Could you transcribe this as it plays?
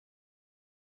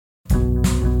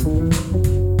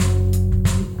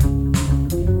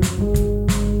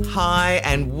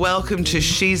and welcome to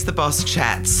She's the Boss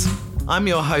Chats. I'm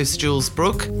your host, Jules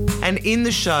Brooke, and in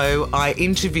the show, I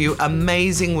interview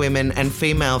amazing women and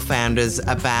female founders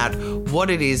about what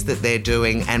it is that they're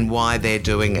doing and why they're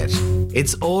doing it.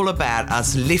 It's all about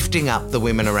us lifting up the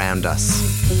women around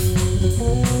us.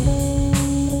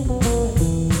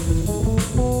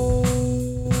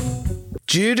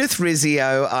 Judith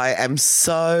Rizzio, I am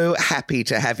so happy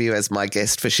to have you as my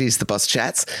guest for She's the Boss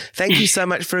Chats. Thank you so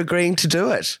much for agreeing to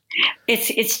do it.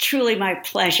 It's truly my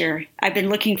pleasure. I've been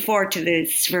looking forward to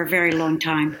this for a very long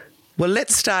time. Well,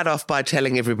 let's start off by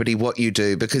telling everybody what you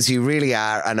do, because you really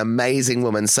are an amazing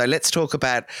woman. So let's talk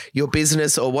about your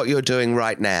business or what you're doing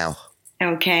right now.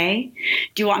 Okay.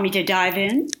 Do you want me to dive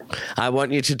in? I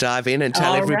want you to dive in and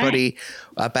tell everybody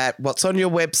about what's on your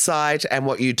website and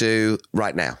what you do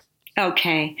right now.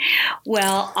 Okay.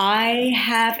 Well, I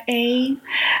have a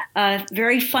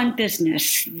very fun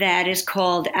business that is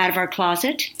called Out of Our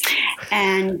Closet,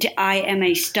 and I am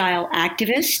a style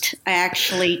activist. I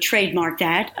actually trademarked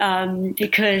that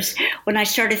because when I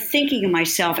started thinking of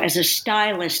myself as a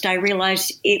stylist, I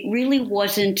realized it really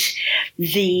wasn't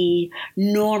the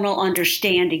normal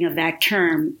understanding of that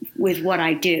term with what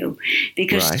I do,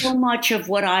 because so much of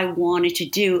what I wanted to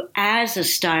do as a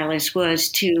stylist was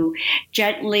to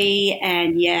gently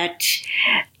and yet,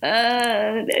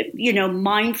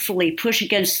 mindfully push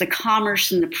against the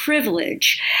commerce and the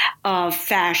privilege of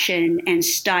fashion and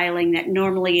styling that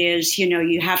normally is,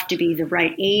 you have to be the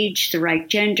right age, the right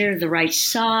gender, the right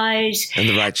size. And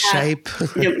the right shape.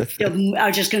 I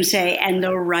was just going to say, and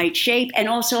the right shape, and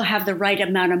also have the right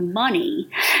amount of money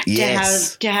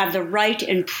to have the right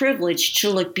and privilege to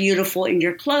look beautiful in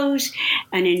your clothes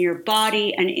and in your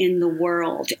body and in the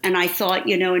world. And I thought,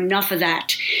 enough of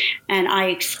that. And I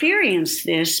experienced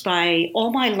this by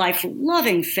all my life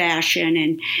loving fashion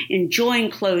and enjoying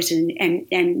clothes and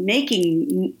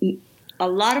making a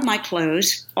lot of my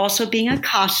clothes, also being a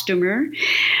costumer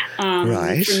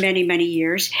for many, many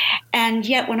years. And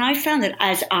yet when I found that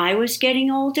as I was getting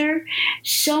older,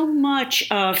 so much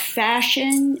of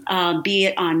fashion, be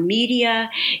it on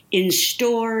media, in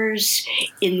stores,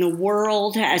 in the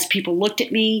world, as people looked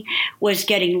at me, was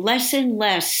getting less and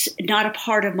less not a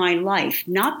part of my life,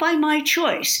 not by my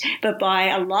choice, but by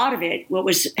a lot of it, what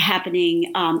was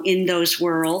happening in those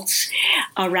worlds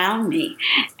around me.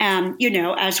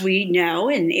 As we know,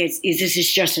 and this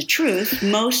is just a truth,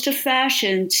 most of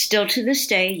fashion still to this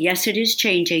day, yes, it is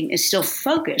changing, is still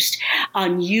focused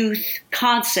on youth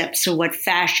concepts of what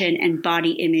fashion and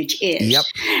body image is. Yep.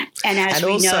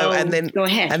 Go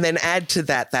ahead. And then add to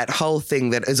that whole thing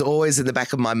that is always in the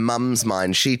back of my mum's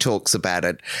mind. She talks about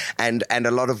it. And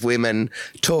a lot of women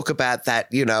talk about that,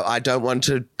 I don't want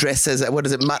to dress as,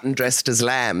 mutton dressed as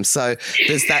lamb. So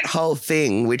there's that whole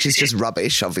thing, which is just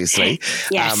rubbish, obviously,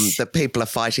 that people are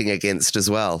fighting against as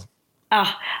well.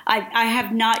 I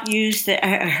have not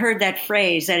heard that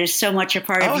phrase. That is so much a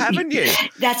part of it. Oh, haven't you?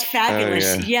 That's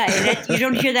fabulous. Oh, yeah. You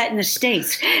don't hear that in the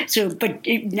States. So, but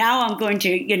now I'm going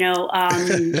to,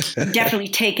 definitely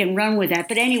take and run with that.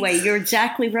 But anyway, you're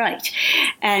exactly right.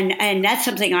 And that's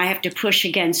something I have to push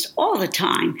against all the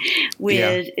time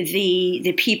with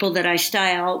the people that I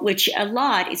style, which a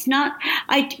lot, it's not,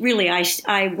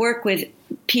 I work with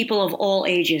people of all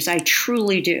ages. I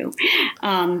truly do.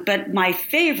 But my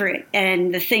favorite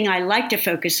and the thing I like to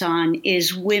focus on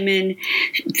is women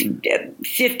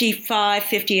 55,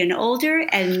 50 and older,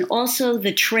 and also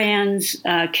the trans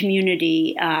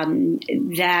community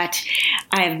that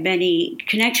I have many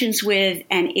connections with,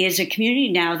 and is a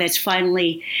community now that's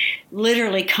finally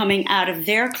literally coming out of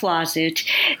their closet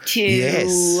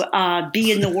to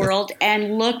be in the world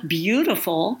and look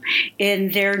beautiful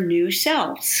in their new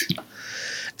selves.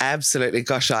 Absolutely.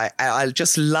 Gosh, I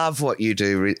just love what you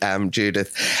do,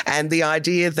 Judith. And the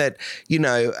idea that,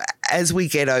 as we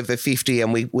get over 50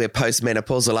 and we're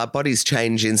postmenopausal, our bodies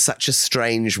change in such a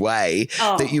strange way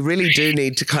that you really do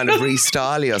need to kind of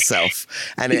restyle yourself.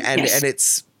 And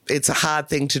it's a hard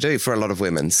thing to do for a lot of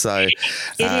women. So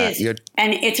it is.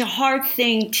 And it's a hard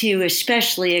thing to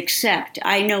especially accept.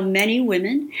 I know many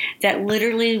women that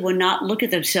literally will not look at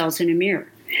themselves in a mirror.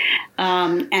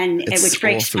 Which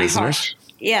breaks my heart.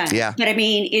 Yeah. But I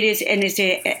mean, it is, and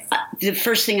the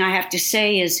first thing I have to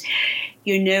say is,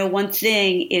 one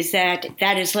thing is that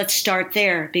is, let's start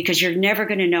there, because you're never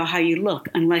going to know how you look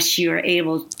unless you are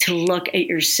able to look at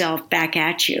yourself back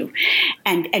at you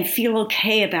and feel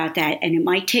okay about that. And it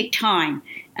might take time.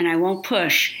 and I won't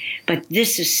push, but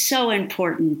this is so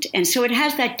important. And so it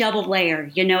has that double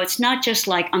layer. You know, it's not just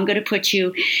like I'm going to put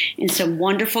you in some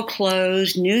wonderful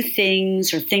clothes, new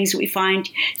things, or things that we find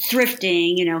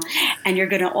thrifting, you know, and you're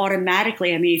going to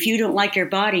automatically, I mean, if you don't like your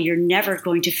body, you're never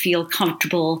going to feel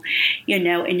comfortable, you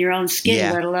know, in your own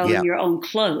skin, let alone in your own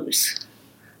clothes.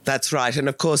 That's right. And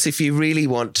of course, if you really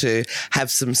want to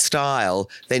have some style,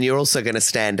 then you're also going to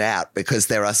stand out, because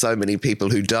there are so many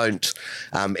people who don't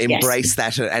embrace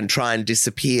that and try and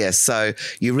disappear. So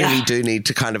you really do need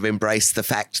to kind of embrace the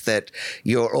fact that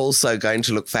you're also going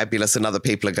to look fabulous and other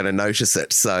people are going to notice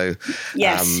it. So,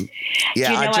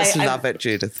 I just love it,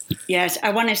 Judith. Yes.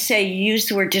 I want to say you used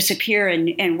the word disappear,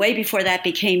 and way before that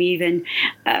became even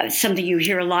something you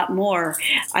hear a lot more.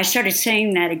 I started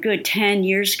saying that a good 10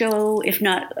 years ago, if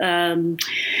not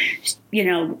you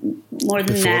know, more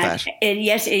than that. And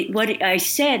yes, what I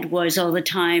said was all the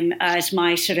time, as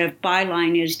my sort of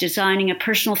byline, is designing a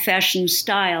personal fashion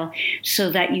style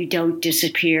so that you don't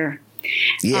disappear.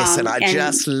 Yes, and I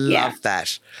just love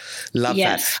that. Love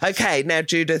that. Okay, now,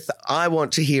 Judith, I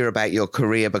want to hear about your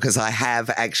career, because I have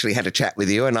actually had a chat with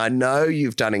you and I know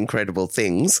you've done incredible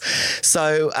things.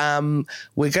 So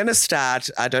we're going to start,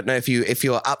 I don't know if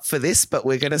you're up for this, but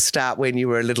we're going to start when you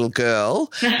were a little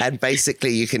girl and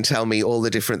basically you can tell me all the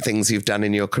different things you've done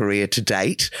in your career to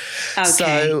date. Okay.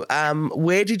 So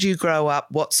where did you grow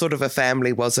up? What sort of a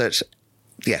family was it?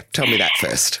 Yeah, tell me that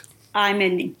first. I'm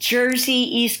in Jersey,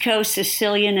 East Coast,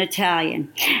 Sicilian, Italian.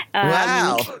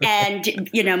 Wow. And,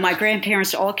 you know, my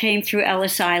grandparents all came through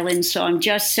Ellis Island, so I'm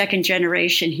just second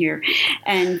generation here.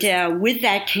 And with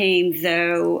that came,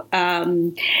 though,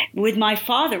 with my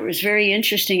father, it was very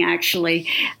interesting, actually.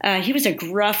 He was a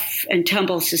gruff and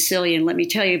tumble Sicilian, let me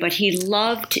tell you, but he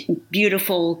loved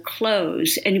beautiful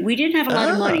clothes. And we didn't have a lot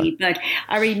of money, but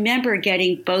I remember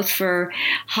getting, both for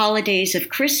holidays of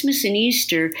Christmas and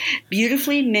Easter,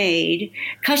 beautifully made,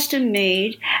 custom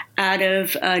made out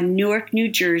of Newark, New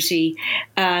Jersey,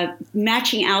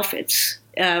 matching outfits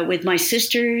with my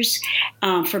sisters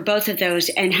for both of those,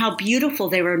 and how beautiful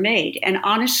they were made. And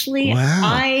honestly,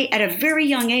 I, at a very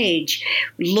young age,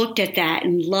 looked at that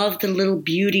and loved the little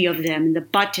beauty of them and the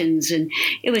buttons, and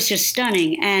it was just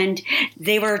stunning. And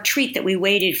they were a treat that we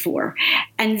waited for.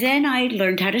 And then I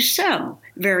learned how to sew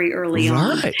very early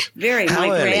on.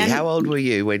 How early? How old were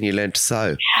you when you learned to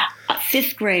sew?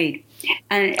 Fifth grade.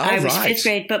 And I was fifth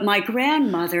grade, but my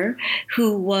grandmother,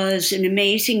 who was an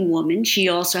amazing woman, she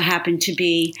also happened to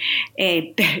be,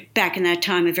 back in that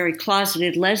time, a very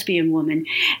closeted lesbian woman.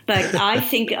 But I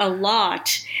think a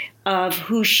lot of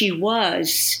who she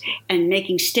was and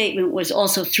making statement was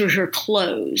also through her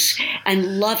clothes,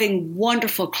 and loving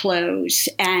wonderful clothes,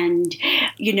 and,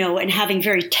 you know, and having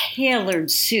very tailored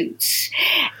suits,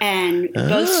 and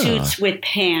both suits with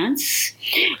pants,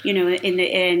 you know,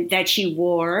 in that she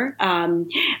wore,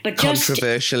 but just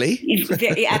controversially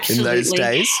absolutely in those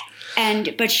days.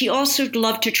 But she also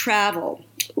loved to travel.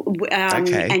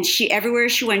 And she, everywhere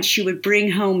she went, she would bring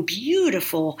home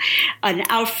an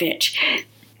outfit.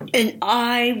 And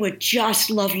I would just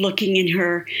love looking in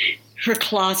her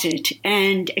closet.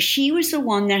 And she was the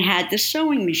one that had the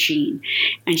sewing machine.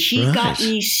 And she got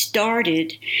me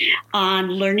started on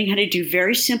learning how to do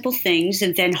very simple things.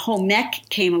 And then home ec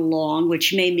came along,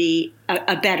 which made me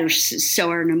a better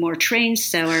sewer and a more trained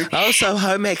sewer. Oh, so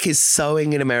home ec is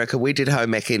sewing in America. We did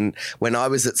home ec when I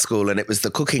was at school, and it was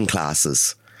the cooking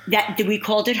classes. That we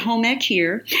called it home ec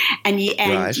here, and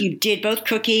you did both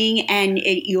cooking and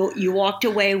you walked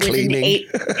away with cleaning.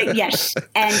 Yes,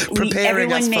 and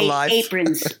everyone made life.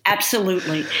 Aprons,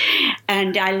 absolutely,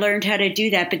 and I learned how to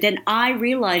do that. But then I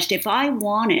realized if I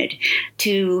wanted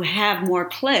to have more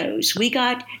clothes,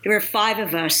 there were 5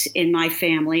 of us in my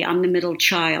family. I'm the middle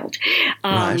child.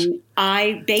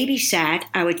 I babysat.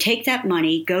 I would take that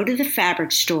money, go to the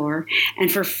fabric store,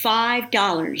 and for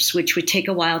 $5, which would take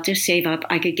a while to save up,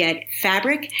 I could get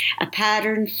fabric, a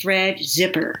pattern, thread,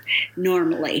 zipper,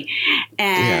 normally,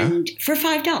 and for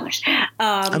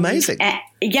 $5. Amazing.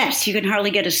 Yes, you can hardly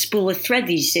get a spool of thread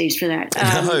these days for that.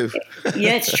 No.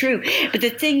 Yeah, it's true. But the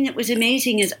thing that was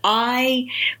amazing is I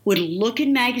would look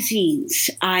in magazines.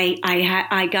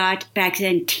 I got back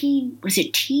then Teen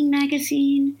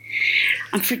magazine?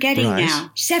 I'm forgetting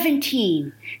now.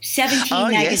 17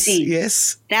 magazine.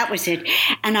 Yes. That was it.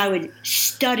 And I would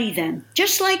study them,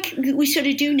 just like we sort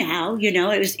of do now. You know,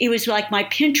 it was like my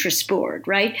Pinterest board,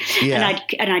 right? Yeah.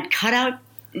 And I'd cut out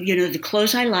the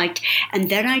clothes I liked, and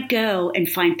then I'd go and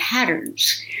find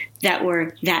patterns that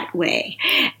were that way,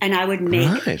 and I would make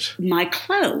my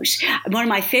clothes. One of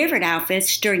my favorite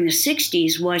outfits during the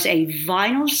 60s was a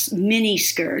vinyl mini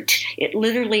skirt. It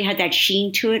literally had that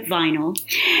sheen to it, vinyl,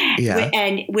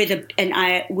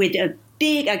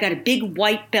 I got a big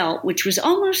white belt, which was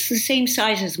almost the same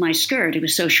size as my skirt. It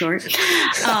was so short.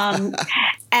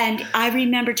 And I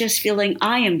remember just feeling,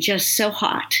 I am just so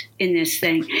hot in this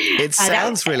thing. It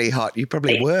sounds really hot. You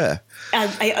probably were.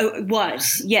 I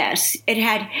was, yes. It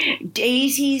had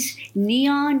daisies,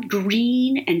 neon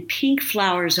green and pink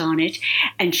flowers on it.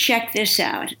 And check this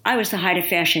out. I was the height of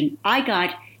fashion. I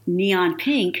got neon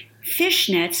pink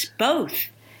fishnets, both.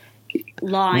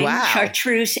 Lime,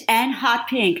 chartreuse, and hot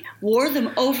pink. Wore them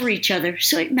over each other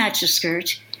so it matched the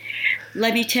skirt.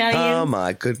 Let me tell you. Oh,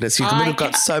 my goodness. You would have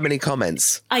got so many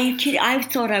comments. Are you kidding? I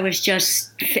thought I was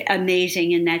just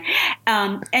amazing in that.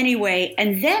 Anyway,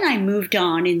 and then I moved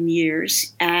on in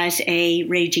years as a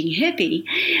raging hippie.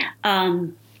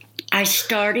 I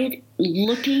started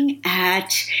looking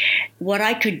at what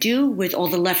I could do with all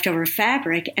the leftover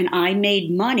fabric, and I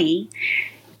made money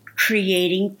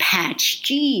creating patch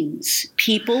jeans.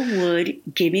 People would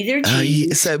give me their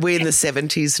jeans. So we're in the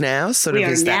 70s now?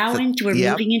 We're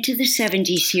moving into the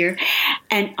 70s here.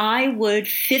 And I would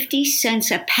 50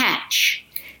 cents a patch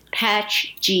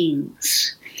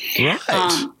jeans. Right.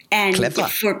 And clever.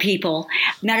 For people.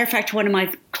 Matter of fact, one of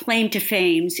my claim to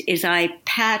fames is I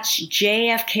patched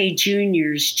JFK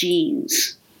Jr.'s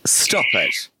jeans. Stop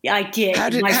it. I did. How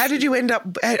did you end up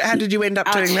doing that?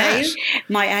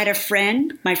 I had a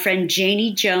friend, my friend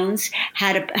Janie Jones,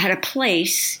 had a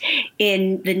place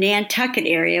in the Nantucket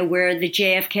area where the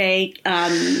JFK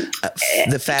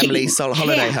the family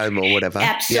holiday home or whatever.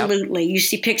 Absolutely. Yep. You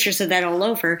see pictures of that all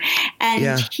over.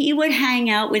 And he would hang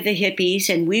out with the hippies,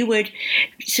 and we would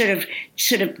sort of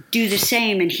do the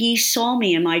same. And he saw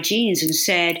me in my jeans and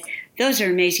said, "Those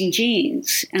are amazing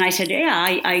jeans." And I said, "Yeah,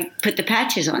 I put the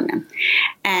patches on them."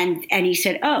 And he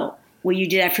said, "Oh, will you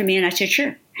do that for me?" And I said,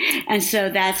 "Sure." And so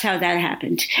that's how that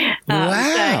happened.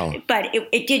 Wow. But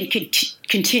it didn't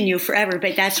continue forever.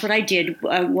 But that's what I did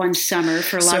one summer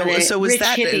for a lot of the rich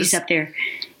hippies up there.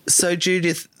 So,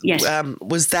 Judith, yes.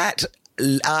 Was that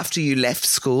after you left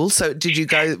school? So did you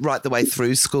go right the way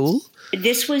through school?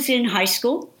 This was in high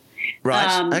school.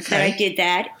 Right. Okay. That I did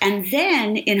that. And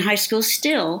then in high school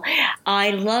still,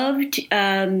 I loved,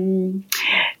 oh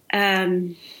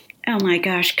my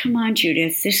gosh, come on,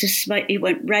 Judith. It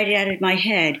went right out of my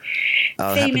head.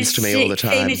 Oh, it happens to me all the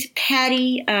time. Famous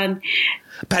Patti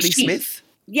Smith?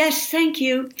 Yes, thank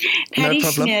you. Patti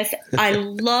Smith. I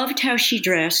loved how she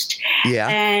dressed. Yeah.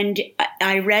 And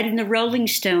I read in the Rolling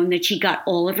Stone that she got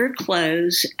all of her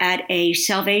clothes at a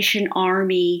Salvation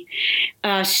Army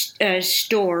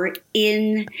store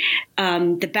in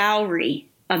the Bowery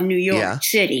of New York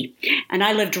City. And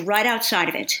I lived right outside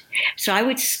of it. So I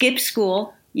would skip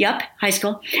school. Yep, high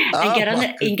school. And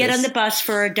get on the bus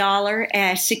for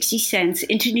 $1.60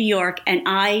 into New York, and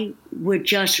I would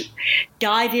just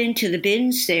dive into the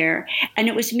bins there. And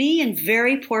it was me and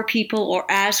very poor people, or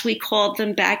as we called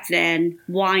them back then,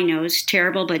 winos.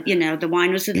 Terrible, but the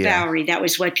winos of the Bowery. That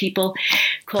was what people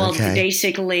called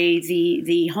basically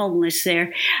the homeless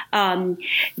there.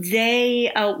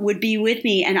 They would be with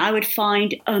me, and I would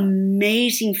find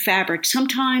amazing fabric,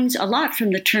 sometimes a lot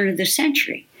from the turn of the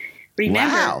century.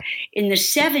 Remember, in the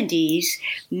 70s,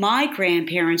 my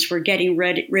grandparents were getting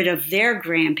rid of their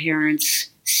grandparents'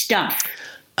 stuff.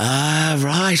 Ah,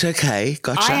 right. Okay.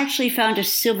 Gotcha. I actually found a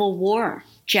Civil War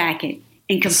jacket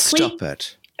in complete... Stop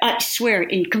it. I swear,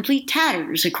 in complete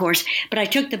tatters, of course, but I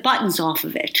took the buttons off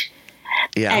of it.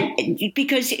 Yeah. And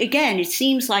because, again, it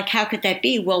seems like, how could that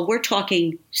be? Well, we're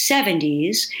talking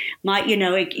 70s.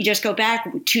 You just go back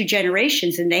 2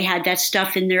 generations and they had that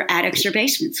stuff in their attics or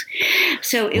basements.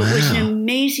 So it was an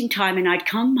amazing time. And I'd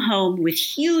come home with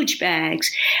huge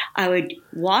bags. I would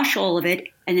wash all of it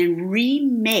and then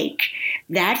remake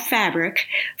that fabric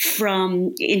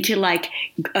into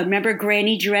remember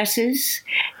granny dresses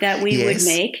that we would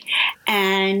make,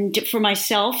 and for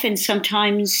myself and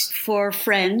sometimes for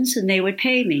friends, and they would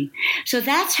pay me. So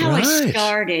that's how I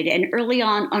started, and early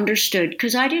on understood,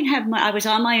 because I didn't have I was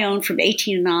on my own from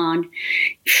 18 and on,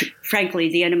 frankly,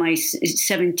 the end of my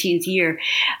 17th year,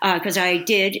 because I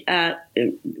did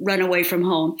run away from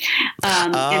home.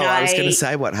 And I was going to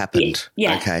say, what happened?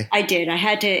 Yeah, okay. I did. I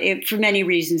had to, for many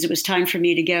reasons, it was time for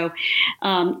me to go.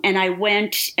 And I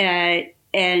went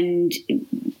and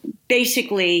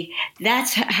basically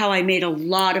that's how I made a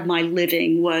lot of my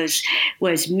living was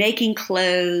making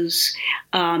clothes.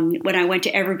 When I went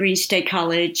to Evergreen State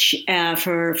College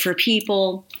for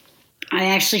people, I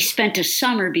actually spent a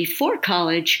summer before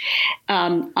college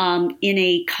in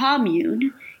a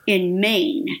commune in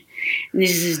Maine. And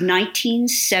this is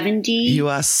 1970. You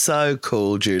are so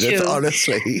cool, Judith,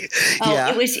 honestly.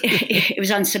 Yeah. It was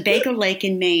on Sebago Lake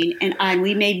in Maine, and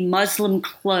we made Muslim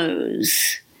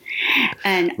clothes.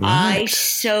 And I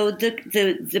sewed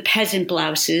the peasant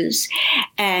blouses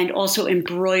and also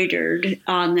embroidered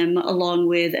on them along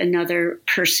with another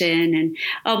person. And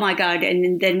oh my God.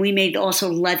 And then we made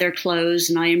also leather clothes,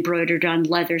 and I embroidered on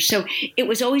leather. So it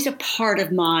was always a part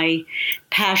of my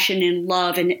passion and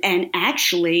love and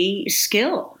actually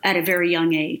skill at a very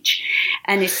young age.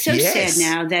 And it's so sad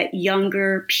now that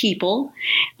younger people,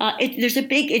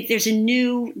 there's a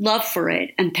new love for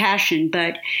it and passion,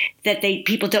 but that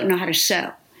people don't know how to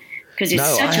sew.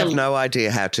 I have no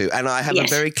idea how to. And I have a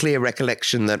very clear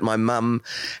recollection that my mum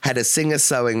had a Singer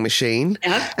sewing machine.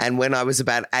 And when I was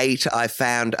about 8, I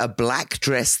found a black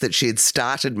dress that she had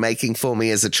started making for me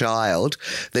as a child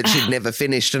that she'd never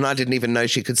finished. And I didn't even know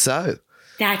she could sew.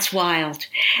 That's wild.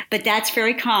 But that's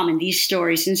very common, these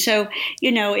stories. And so,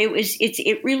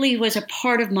 it really was a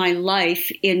part of my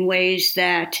life in ways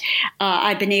that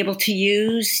I've been able to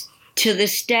use to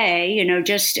this day.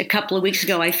 Just a couple of weeks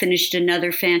ago, I finished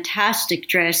another fantastic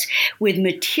dress with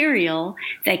material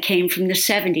that came from the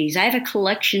 70s. I have a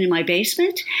collection in my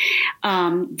basement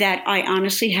that I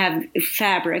honestly have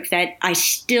fabric that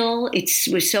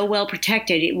it was so well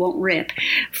protected, it won't rip,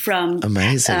 from the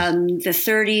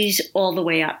 30s all the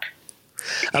way up.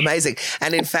 Amazing.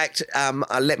 And in fact,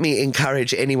 let me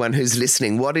encourage anyone who's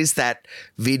listening. What is that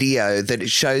video that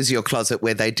shows your closet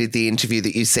where they did the interview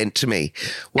that you sent to me?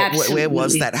 Where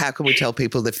was that? How can we tell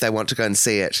people if they want to go and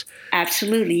see it?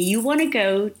 Absolutely. You want to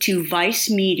go to Vice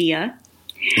Media.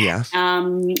 Yeah.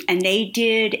 And they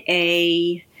did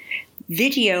a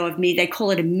video of me. They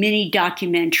call it a mini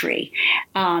documentary.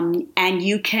 And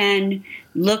you can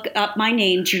look up my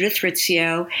name, Judith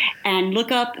Rizzio, and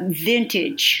look up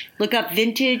vintage. Look up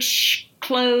vintage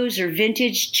clothes or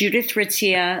vintage Judith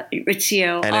Rizzio,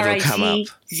 Rizzio, and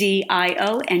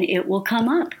it will come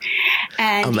up.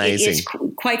 And amazing. It is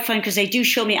quite fun because they do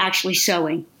show me actually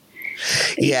sewing.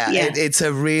 It's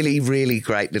a really, really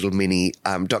great little mini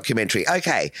documentary.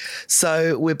 Okay,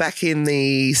 so we're back in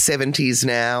the 70s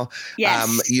now.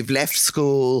 Yes. You've left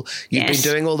school. You've been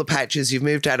doing all the patches. You've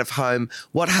moved out of home.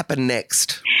 What happened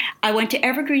next? I went to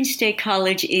Evergreen State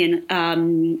College in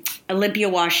Olympia,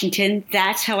 Washington.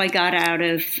 That's how I got out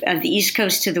of the East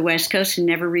Coast to the West Coast and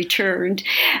never returned.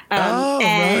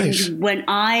 Right. When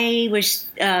I was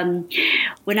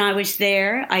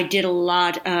there, I did a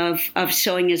lot of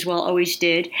sewing as well. Always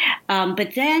did.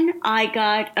 But then I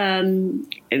got,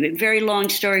 a very long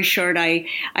story short, I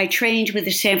trained with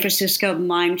the San Francisco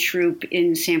Mime Troupe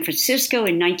in San Francisco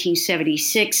in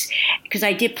 1976 because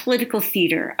I did political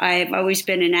theater. I've always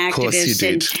been an activist. Of course you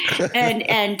did.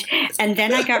 and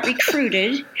then I got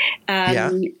recruited.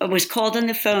 I was called on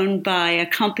the phone by a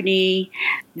company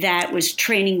that was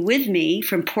training with me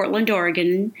from Portland,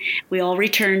 Oregon. We all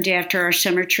returned after our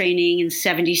summer training in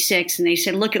 76, and they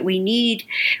said, look, we need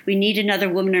another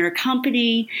woman in our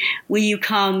company. Will you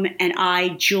come? And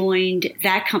I joined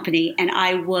that company, and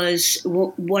I was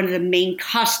one of the main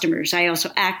customers. I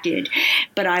also acted,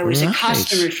 but I was a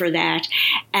customer for that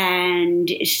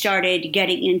and started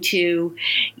getting into,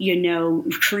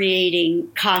 creating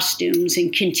costumes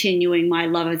and continuing my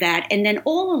love of that. And then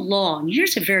all along,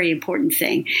 here's a very important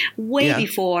thing.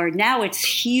 Before, now it's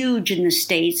huge in the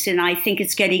States, and I think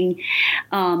it's getting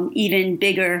even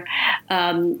bigger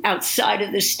outside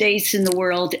of the States in the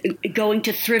world, going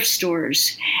to thrift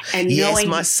stores and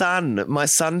knowing. Yes, my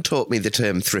son taught me the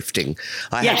term thrifting.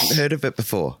 I hadn't heard of it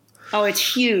before. Oh,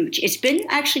 it's huge. It's been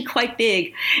actually quite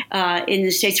big in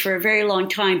the States for a very long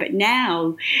time. But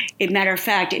now, as a matter of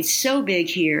fact, it's so big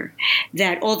here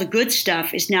that all the good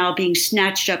stuff is now being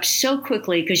snatched up so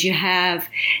quickly because you have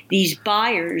these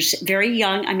buyers, very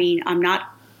young. I mean, I'm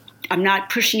not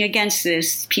pushing against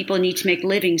this. People need to make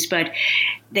livings, but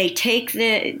they take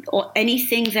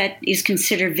anything that is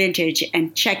considered vintage,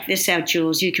 and check this out,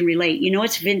 Jules, you can relate. You know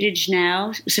what's vintage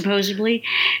now, supposedly?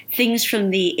 Things from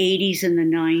the 80s and the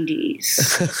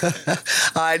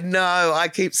 90s. I know. I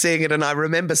keep seeing it, and I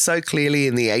remember so clearly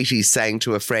in the 80s saying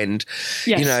to a friend,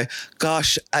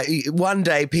 gosh, one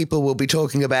day people will be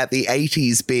talking about the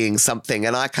 80s being something,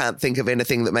 and I can't think of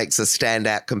anything that makes us stand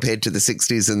out compared to the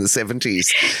 60s and the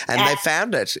 70s. And they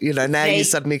found it. Now you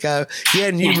suddenly go,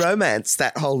 New Romance,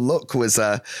 that whole look was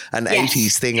an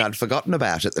 80s thing I'd forgotten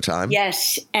about at the time.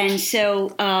 Yes. And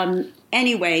so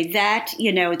anyway, that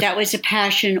was a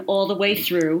passion all the way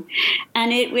through,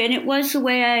 and it was the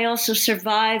way I also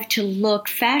survived to look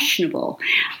fashionable.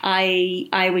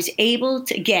 I was able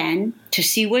to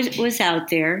see what was out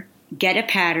there, get a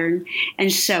pattern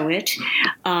and sew it,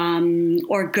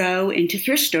 or go into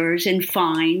thrift stores and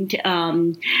find,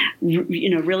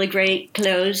 really great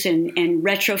clothes and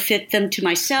retrofit them to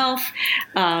myself.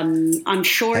 I'm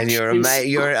short. And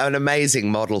you're an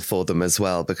amazing model for them as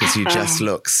well, because you just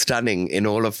look stunning in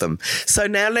all of them. So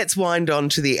now let's wind on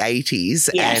to the 80s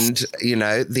and,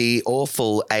 the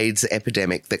awful AIDS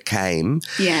epidemic that came.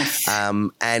 Yes.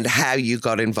 And how you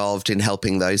got involved in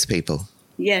helping those people.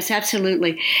 Yes,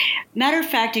 absolutely. Matter of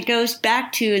fact, it goes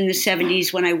back to in the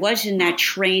 70s when I was in that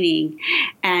training.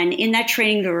 And in that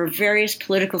training, there were various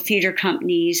political theater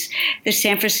companies, the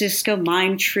San Francisco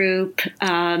Mime Troupe,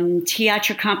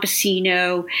 Teatro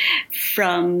Campesino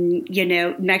from,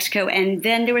 Mexico. And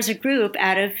then there was a group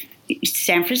out of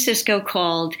San Francisco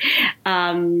called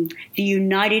the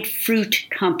United Fruit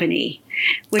Company,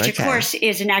 which, of course,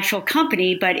 is an actual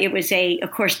company, but it was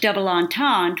of course, double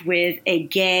entendre with a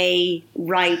gay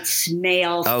rights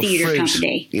male theater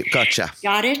company. Gotcha.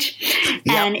 Got it? Yep,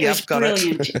 and it was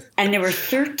brilliant. And there were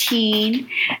 13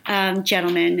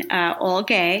 gentlemen, all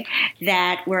gay,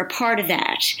 that were a part of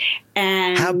that.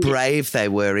 And how brave they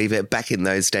were, even back in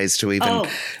those days, to even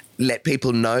let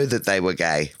people know that they were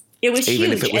gay. It was even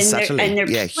huge, if it was and their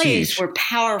plays were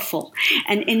powerful.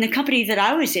 And in the company that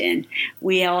I was in,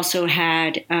 we also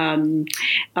had a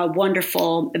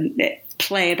wonderful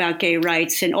play about gay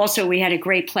rights, and also we had a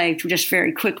great play, just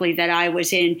very quickly, that I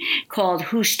was in called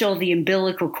 "Who Stole the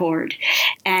Umbilical Cord?"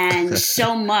 And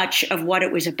so much of what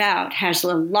it was about has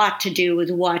a lot to do with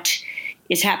what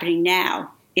is happening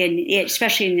now,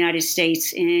 especially in the United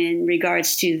States, in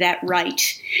regards to that right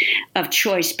of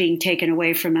choice being taken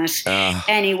away from us.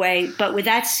 Anyway, but with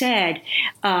that said,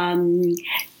 that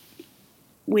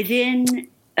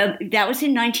was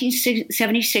in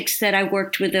 1976 that I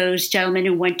worked with those gentlemen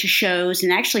and went to shows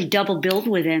and actually double billed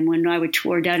with them when I would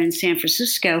tour down in San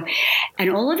Francisco.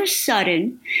 And all of a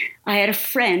sudden, I had a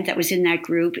friend that was in that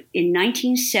group in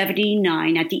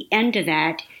 1979. At the end of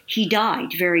that, he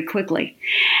died very quickly.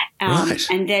 Right.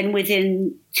 And then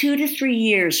within 2 to 3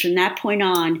 years from that point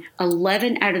on,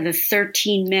 11 out of the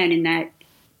 13 men in that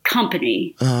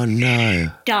company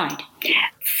died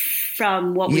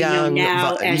from what we know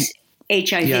now as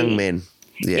HIV. Young men.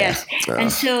 Yeah. Yes. And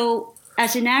so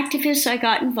as an activist, I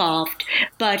got involved,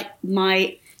 but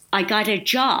I got a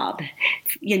job.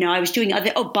 I was doing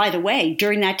by the way,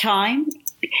 during that time,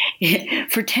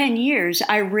 for 10 years,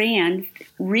 I ran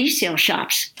resale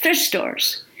shops, thrift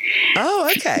stores. Oh,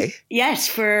 okay. Yes,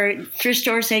 for thrift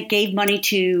stores that gave money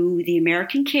to the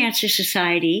American Cancer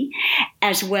Society,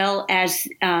 as well as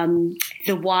the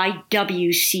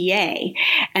YWCA.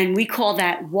 And we call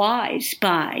that Wise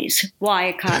Buys,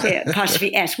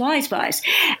 Y-apostrophe-S, Wise Buys.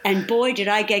 And boy, did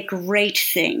I get great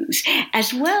things.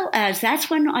 As well as that's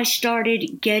when I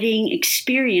started getting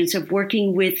experience of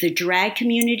working with the drag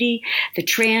community, the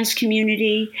trans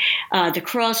community, the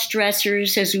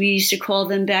cross-dressers, as we used to call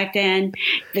them back then,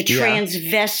 the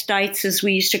transvestites, as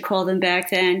we used to call them back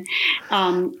then,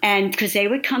 and because they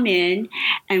would come in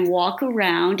and walk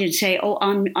around and say,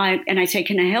 and I say,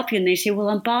 can I help you? And they say, well,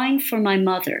 I'm buying for my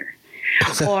mother.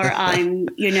 Or I'm,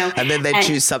 And then they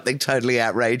choose something totally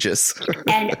outrageous.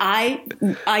 And I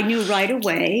knew right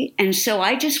away. And so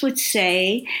I just would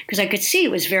say, because I could see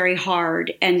it was very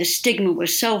hard and the stigma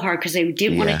was so hard because they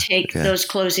didn't want to take those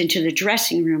clothes into the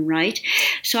dressing room, right?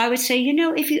 So I would say,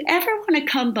 if you ever want to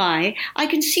come by, I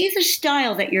can see the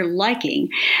style that you're liking.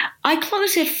 I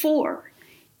close at 4.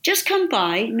 Just come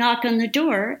by, knock on the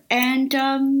door, and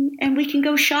we can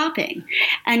go shopping.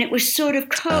 And it was sort of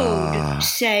code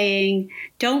saying,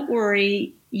 don't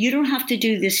worry, you don't have to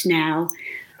do this now.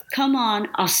 Come on,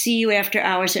 I'll see you after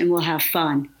hours and we'll have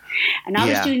fun. And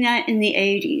I was doing that in the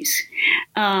 80s.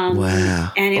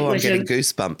 Wow. And I'm getting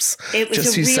goosebumps. It was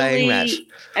just a you saying that.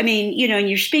 I mean, and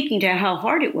you're speaking to how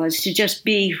hard it was to just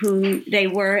be who they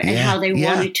were and how they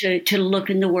wanted to look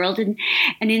in the world and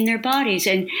in their bodies.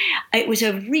 And it was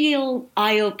a real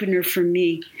eye-opener for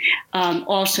me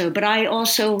also. But I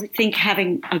also think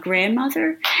having a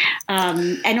grandmother,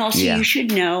 and also you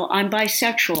should know I'm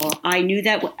bisexual. I knew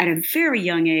that at a very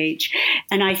young age.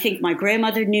 And I think my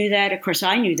grandmother knew that. Of course,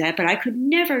 I knew that. But I could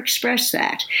never express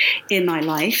that in my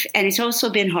life. And it's also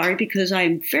been hard because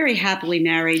I'm very happily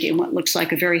married in what looks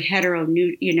like a very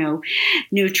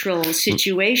neutral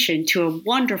situation to a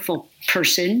wonderful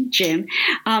person, Jim.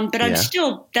 But I'm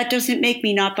still, that doesn't make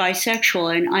me not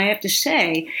bisexual. And I have to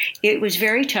say, it was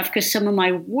very tough because some of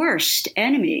my worst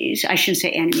enemies, I shouldn't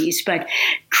say enemies, but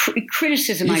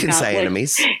criticism I got. You can say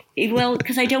enemies. Well,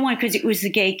 because I don't want, because it was the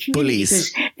gay community.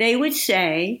 Bullies. Because they would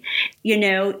say,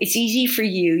 it's easy for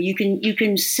you. You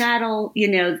can saddle,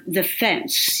 the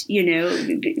fence,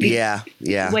 Yeah.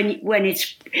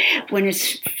 When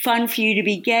it's fun for you to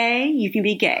be gay, you can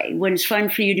be gay. When it's fun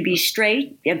for you to be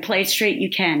straight and play it straight, you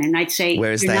can. And I'd say,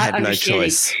 whereas they had no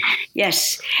choice.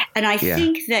 Yes. And I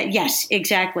think that, yes,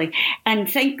 exactly. And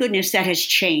thank goodness that has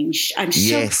changed. I'm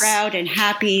so proud and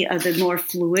happy of the more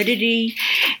fluidity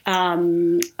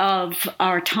of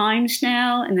our times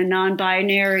now and the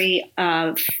non-binary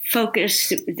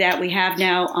focus that we have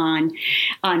now on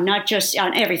not just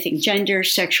on everything, gender,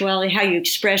 sexuality, how you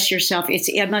express yourself.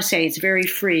 I must say, it's very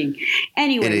freeing.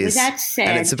 Anyway, with that said.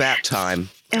 And it's about time.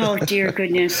 Oh, dear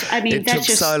goodness. I mean, it that's took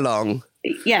just so long.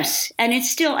 Yes. And it's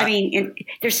still,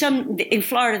 there's some, in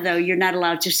Florida, though, you're not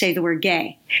allowed to say the word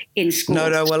gay in school.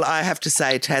 No. Well, I have to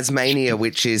say Tasmania,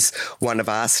 which is one of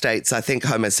our states, I think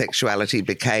homosexuality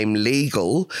became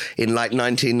legal in like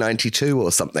 1992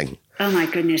 or something. Oh, my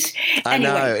goodness. I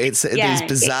know. It's these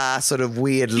bizarre sort of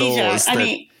weird laws.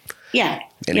 Anyway. Yeah.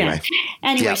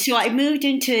 So I moved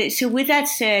so with that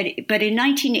said, but in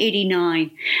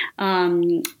 1989,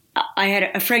 I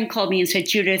had a friend called me and said,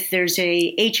 Judith, there's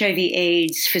a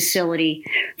HIV/AIDS facility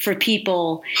for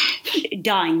people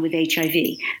dying with HIV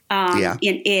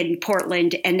in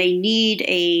Portland, and they need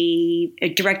a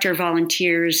director of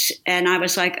volunteers. And I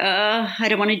was like, I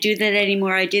don't want to do that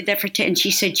anymore. I did that for 10. And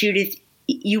she said, Judith,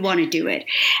 you want to do it.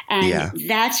 And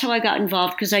that's how I got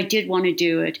involved, because I did want to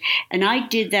do it. And I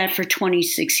did that for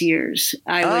 26 years.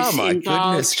 I was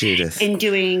involved Judith, in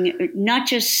doing not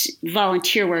just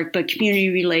volunteer work, but community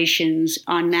relations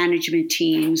on management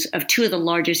teams of two of the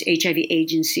largest HIV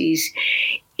agencies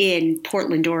in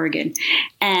Portland, Oregon.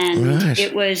 And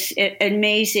it was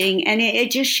amazing. And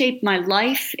it just shaped my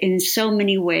life in so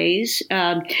many ways.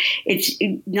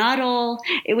 It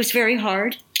was very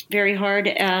hard. Very hard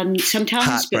sometimes,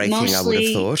 heartbreaking, but mostly, I would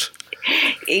have thought.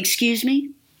 Excuse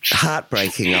me?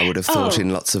 Heartbreaking, I would have thought,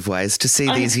 in lots of ways. To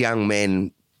see these young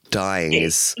men dying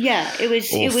is it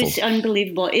was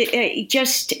unbelievable. It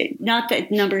just, not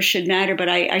that numbers should matter, but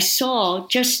I saw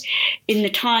just in the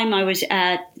time I was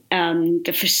at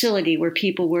the facility where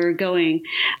people were going,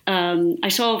 I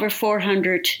saw over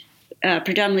 400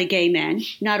 predominantly gay men,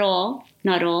 not all,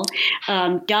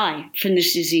 die from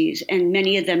this disease, and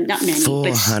many of them, not many,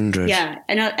 400.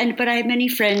 But I had many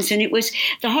friends, and it was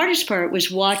the hardest part was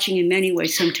watching in many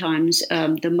ways. Sometimes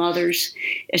the mothers,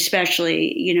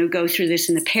 especially, go through this,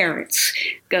 and the parents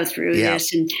go through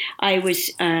this. And I was,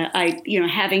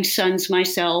 having sons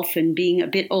myself, and being a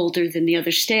bit older than the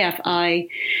other staff, I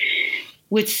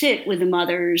would sit with the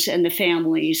mothers and the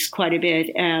families quite a bit,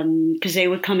 because they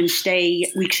would come and stay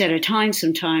weeks at a time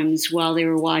sometimes while they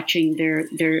were watching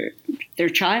their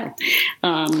child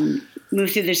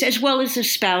move through this, as well as the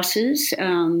spouses,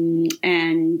 and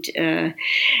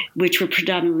which were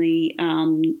predominantly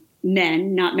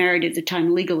men, not married at the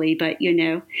time legally, but,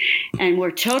 and were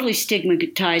totally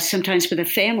stigmatized sometimes for the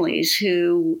families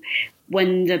who,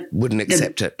 when the wouldn't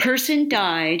accept it. Person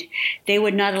died, they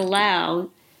would not allow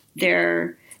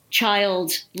their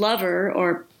child's lover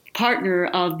or partner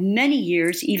of many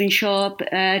years even show up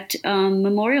at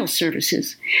memorial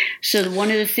services. So one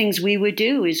of the things we would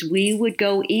do is we would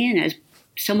go in as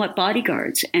somewhat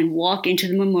bodyguards and walk into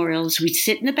the memorials. We'd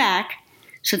sit in the back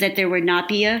so that there would not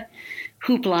be a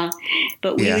hoopla,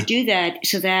 but we would do that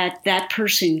so that that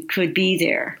person could be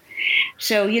there.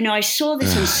 So, I saw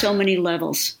this on so many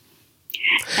levels.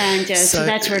 And so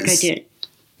that's work I did.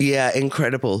 Yeah,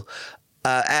 incredible.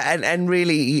 And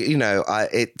really,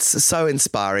 it's so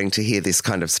inspiring to hear this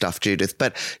kind of stuff, Judith.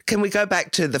 But can we go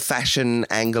back to the fashion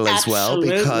angle as well?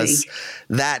 Because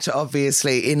that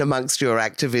obviously, in amongst your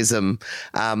activism,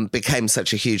 became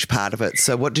such a huge part of it.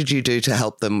 So what did you do to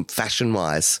help them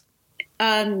fashion-wise?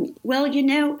 Well,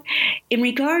 in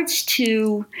regards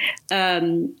to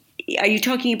are you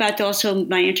talking about also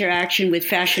my interaction with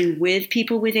fashion with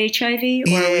people with HIV? Or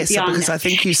yes, because that? I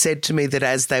think you said to me that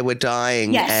as they were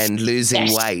dying and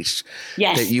losing weight,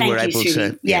 that you were able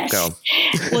to go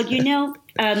on.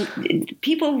 Well,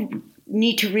 people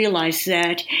need to realize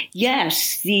that,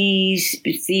 yes, these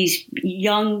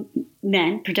young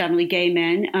men, predominantly gay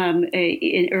men,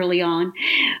 early on,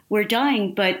 were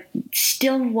dying, but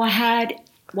still had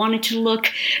wanted to look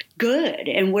good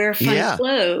and wear fun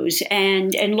clothes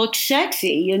and look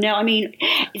sexy. You know, I mean,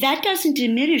 that doesn't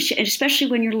diminish, especially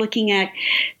when you're looking at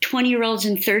 20-year-olds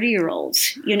and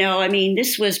 30-year-olds. You know, I mean,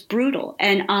 this was brutal.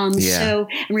 And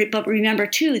but remember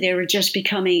too, they were just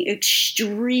becoming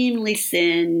extremely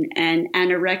thin and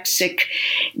anorexic,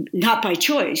 not by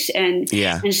choice. And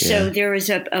so there was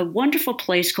a wonderful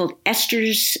place called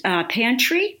Esther's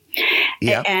Pantry.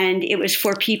 Yep. And it was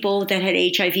for people that had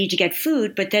HIV to get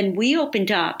food. But then we opened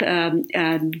up,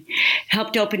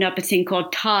 helped open up a thing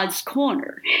called Todd's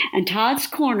Corner. And Todd's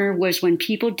Corner was when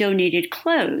people donated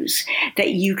clothes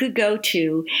that you could go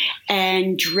to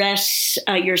and dress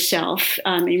yourself.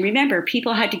 And remember,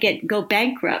 people had to go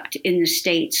bankrupt in the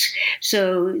States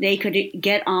so they could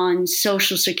get on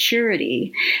Social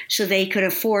Security so they could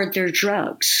afford their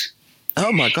drugs.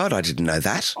 Oh, my God, I didn't know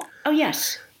that. Oh,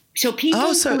 yes. So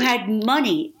people who had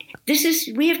money,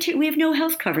 we have no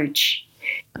health coverage.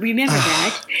 Remember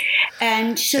that.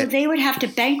 And so they would have to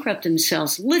bankrupt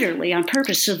themselves literally on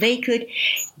purpose so they could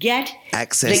get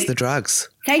access the drugs.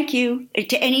 Thank you,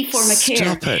 to any form of care.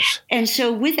 Stop it. And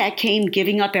so with that came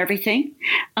giving up everything.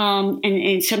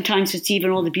 And sometimes it's even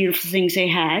all the beautiful things they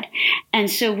had. And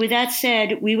so with that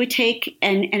said, we would take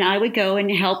and I would go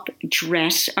and help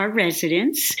dress our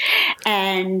residents.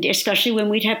 And especially when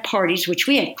we'd have parties, which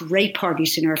we had great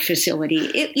parties in our facility.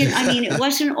 It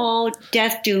wasn't all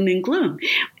death, doom, and gloom.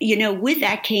 You know, with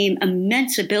that came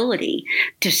immense ability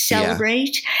to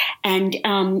celebrate. And,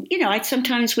 I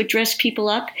sometimes would dress people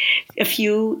up, a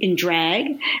few in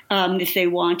drag, if they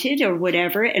wanted or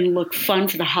whatever, and look fun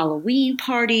for the Halloween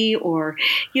party or,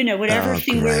 whatever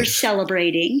thing we were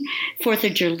celebrating, 4th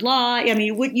of July. I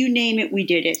mean, what you name it, we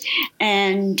did it.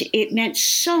 And it meant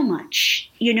so much.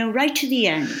 Right to the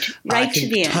end. I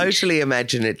can totally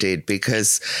imagine it did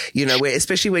because,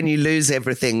 especially when you lose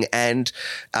everything and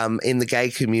in the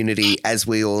gay community, as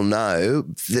we all know,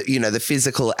 the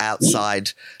physical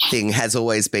outside thing has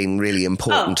always been really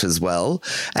important as well.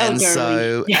 And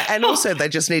and also they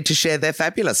just need to share their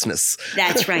fabulousness.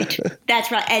 That's right.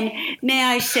 That's right. And may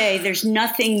I say, there's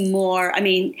nothing more. I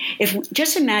mean,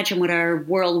 just imagine what our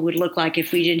world would look like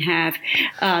if we didn't have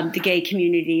the gay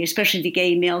community, especially the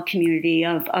gay male community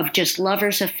of just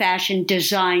lovers of fashion,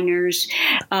 designers.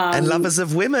 And lovers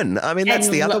of women. I mean, that's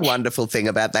the other wonderful thing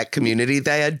about that community.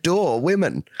 They adore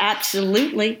women.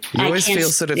 Absolutely. You always feel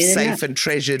sort of safe and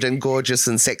treasured and gorgeous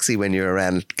and sexy when you're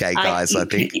around gay guys, I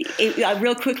think.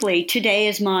 Real quickly, today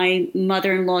is my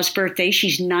mother-in-law's birthday.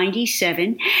 She's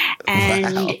 97.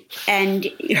 And wow. and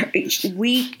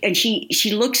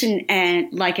she looks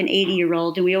like an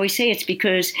 80-year-old. And we always say it's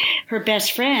because her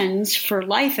best friends for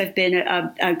life have been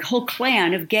a whole clan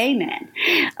of gay men.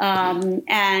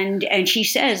 And she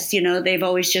says, they've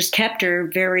always just kept her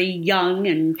very young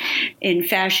and in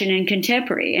fashion and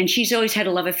contemporary. And she's always had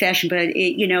a love of fashion, but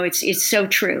it's so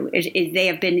true. They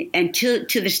have been, and to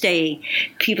this day,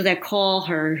 people that call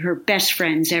her best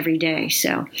friends every day.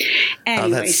 So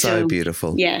anyway, that's so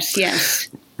beautiful. Yes.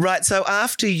 Right. So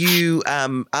after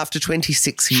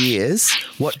 26 years,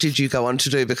 what did you go on to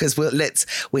do? Because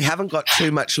we haven't got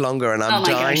too much longer, and I'm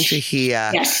dying to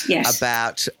hear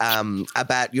about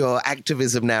your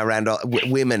activism now around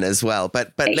women as well.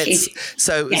 But let's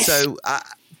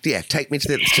take me to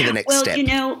the next step.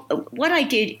 Well, what I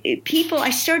did,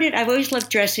 I've always loved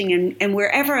dressing, and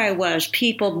wherever I was,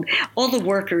 people, all the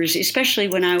workers, especially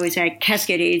when I was at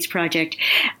Cascade AIDS Project,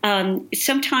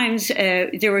 sometimes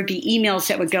there would be emails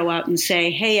that would go out and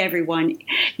say, hey, everyone,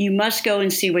 you must go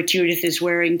and see what Judith is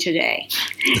wearing today.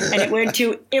 And it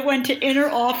went to inner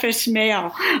office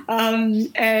mail.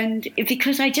 And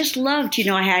because I just loved,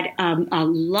 I had a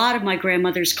lot of my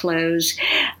grandmother's clothes,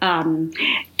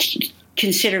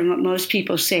 considering what most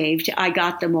people saved, I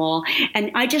got them all.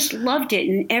 And I just loved it.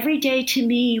 And every day to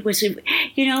me was,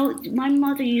 my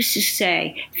mother used to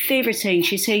say, favorite saying,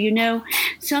 she'd say,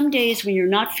 some days when you're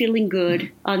not feeling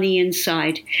good on the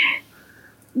inside,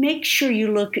 make sure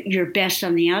you look your best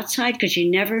on the outside because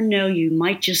you never know, you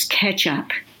might just catch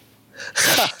up.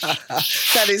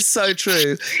 That is so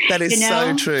true. That is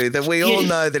so true. That we all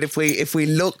know that if we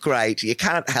look great, you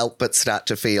can't help but start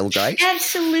to feel great.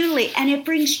 Absolutely, and it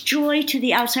brings joy to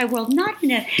the outside world. I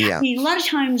mean, a lot of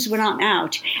times when I'm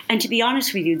out, and to be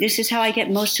honest with you, this is how I get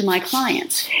most of my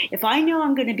clients. If I know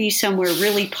I'm going to be somewhere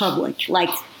really public, like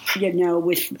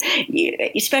with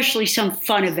especially some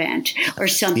fun event or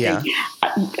something.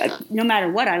 No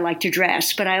matter what, I like to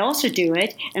dress, but I also do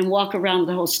it and walk around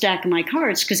with a whole stack of my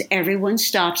cards because everyone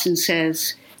stops and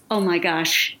says, oh my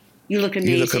gosh, You look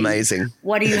amazing. You look amazing.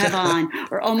 What do you have on?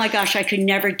 Or, oh my gosh, I could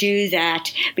never do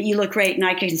that, but you look great. And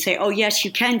I can say, oh yes,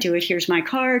 you can do it. Here's my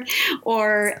card.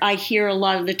 Or I hear a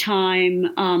lot of the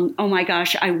time, oh my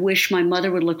gosh, I wish my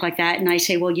mother would look like that. And I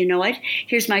say, well, you know what?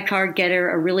 Here's my card. Get her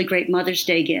a really great Mother's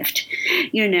Day gift.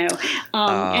 And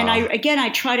I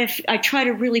try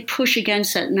to really push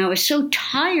against that. And I was so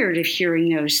tired of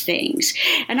hearing those things.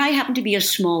 And I happen to be a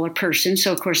smaller person,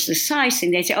 so of course the size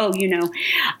thing. They say, oh,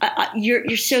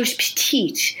 you're so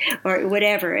petite or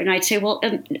whatever. And I'd say, well,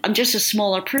 I'm just a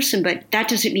smaller person, but that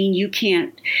doesn't mean you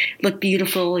can't look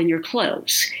beautiful in your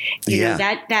clothes. You know,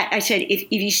 that I said,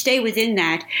 if you stay within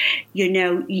that,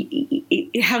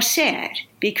 how sad,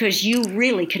 because you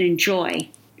really can enjoy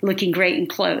looking great in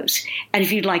clothes. And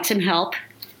if you'd like some help,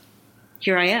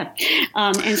 here I am.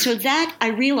 And so that I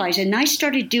realized, and I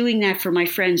started doing that for my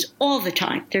friends all the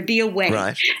time. There'd be a wedding.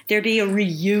 Right. There'd be a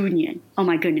reunion. Oh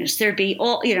my goodness. There'd be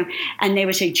and they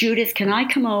would say, Judith, can I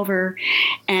come over?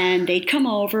 And they'd come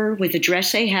over with the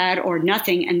dress they had or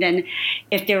nothing. And then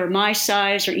if they were my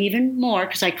size or even more,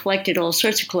 because I collected all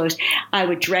sorts of clothes, I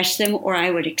would dress them or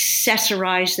I would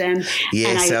accessorize them.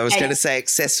 Yes, I was going to say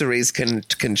accessories can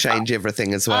change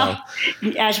everything as well.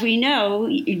 As we know,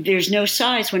 there's no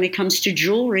size when it comes to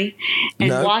jewelry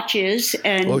and watches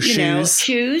and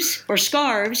shoes or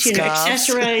scarves.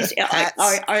 Accessories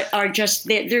are just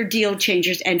they're deal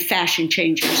changers and fashion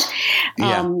changers.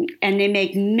 And they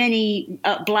make many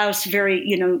blouse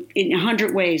very in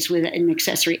 100 ways with an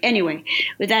accessory. Anyway,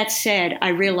 with that said, I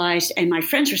realized, and my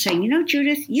friends were saying,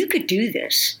 Judith, you could do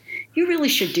this. You really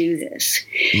should do this.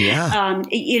 Yeah.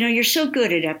 You're so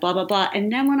good at it, blah, blah, blah.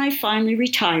 And then when I finally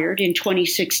retired in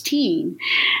 2016,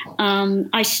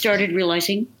 I started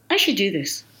realizing I should do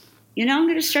this. I'm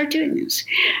going to start doing this.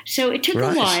 So it took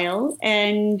a while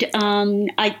and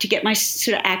to get my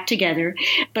sort of act together.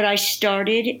 But I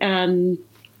started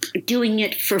doing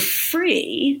it for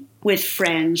free with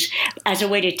friends as a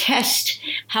way to test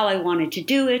how I wanted to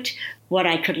do it, what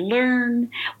I could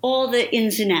learn, all the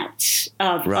ins and outs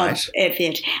of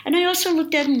it. And I also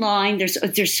looked at online.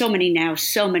 There's so many now,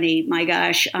 my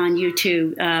gosh, on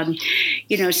YouTube,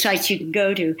 sites you can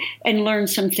go to and learn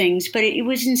some things. But it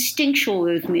was instinctual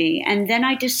with me. And then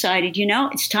I decided,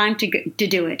 it's time to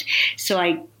do it. So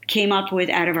I came up with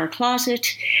Out of Our Closet.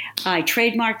 I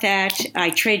trademarked that. I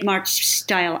trademarked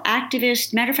Style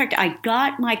Activist. Matter of fact, I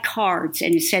got my cards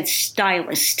and it said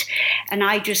stylist. And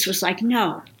I just was like,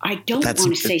 no, I don't want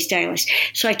to say stylist.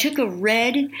 So I took a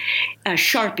red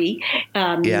Sharpie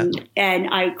and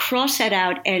I crossed that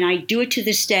out, and I do it to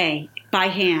this day. By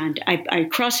hand. I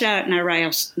cross it out and I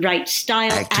write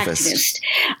Style Activist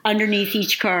underneath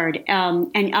each card.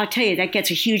 And I'll tell you, that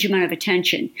gets a huge amount of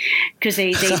attention because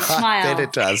they smile. I bet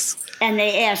it does. And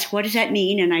they ask, what does that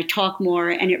mean? And I talk more.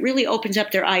 And it really opens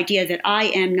up their idea that I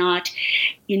am not,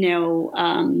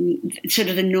 sort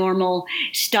of the normal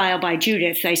style by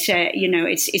Judith. I say,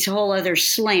 it's a whole other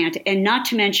slant. And not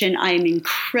to mention, I am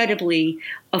incredibly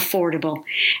affordable.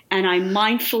 And I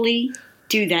mindfully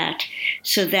do that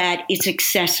so that it's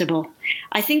accessible.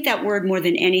 I think that word more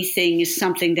than anything is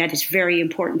something that is very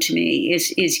important to me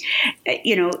is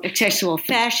accessible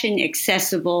fashion,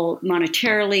 accessible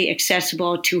monetarily,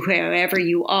 accessible to wherever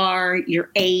you are, your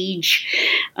age,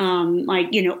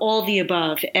 all the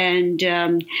above. And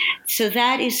so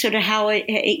that is sort of how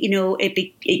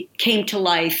it came to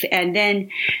life. And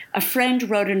then a friend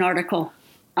wrote an article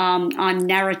on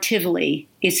Narratively.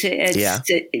 It's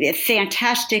a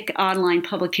fantastic online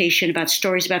publication about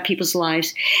stories about people's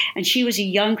lives. And she was a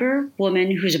younger woman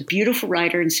who's a beautiful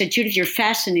writer and said, Judith, you're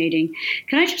fascinating.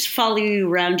 Can I just follow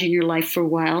you around in your life for a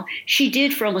while? She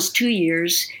did for almost 2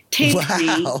 years,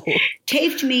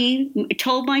 taped me,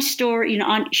 told my story.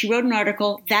 She wrote an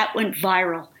article that went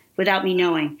viral. Without me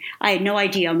knowing. I had no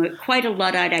idea. I'm quite a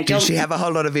Luddite. Did she have a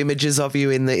whole lot of images of you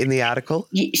in the article?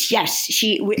 Yes.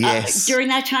 During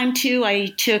that time, too, I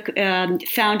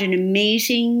found an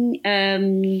amazing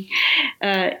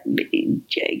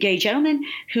gay gentleman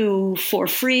who, for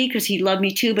free, because he loved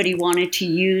me too, but he wanted to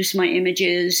use my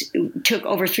images, took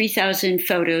over 3,000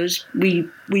 photos.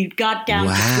 We got down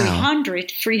to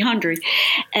 300.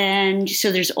 And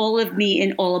so there's all of me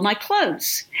in all of my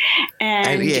clothes.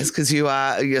 And yes, because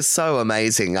you're so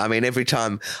amazing. I mean, every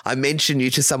time I mention you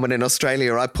to someone in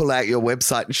Australia, I pull out your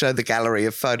website and show the gallery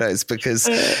of photos because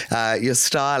your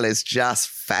style is just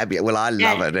fabulous. Well, I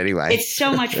love it anyway. It's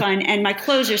so much fun, and my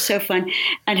clothes are so fun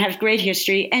and have great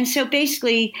history. And so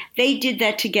basically they did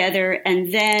that together,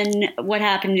 and then what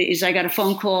happened is I got a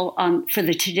phone call for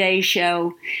the Today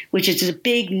Show, which is a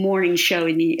big morning show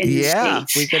in the States. Yeah,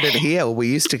 we get it here. We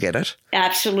used to get it.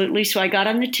 Absolutely. So I got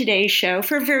on the Today Show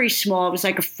for a very small, it was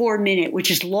like a 4-minute, which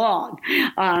is long long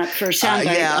for a soundbite.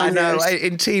 Yeah, I know.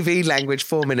 In TV language,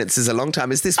 4 minutes is a long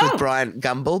time. Is this with Bryant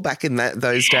Gumbel back in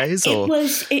those days? Or?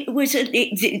 It was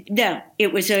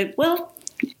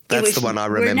That's the one I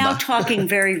remember. We're now talking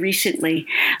very recently.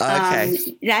 Okay.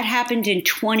 That happened in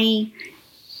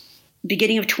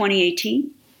beginning of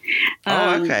 2018.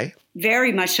 Okay.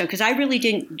 Very much so, because I really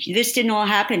this didn't all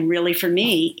happen really for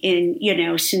me in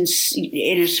a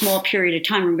small period of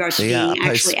time in regards to being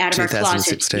actually out of our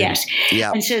closet. Yes.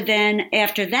 Yeah. And so then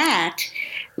after that,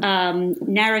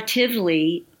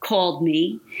 Narratively called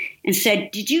me and said,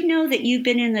 "Did you know that you've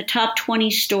been in the top 20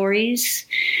 stories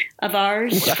of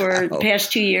ours for the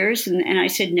past 2 years?" And I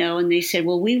said, "No." And they said,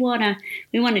 "Well, we want to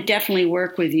definitely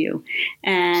work with you."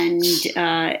 And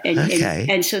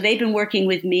so they've been working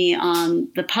with me on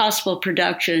the possible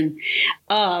production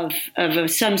of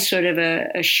some sort of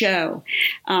a show.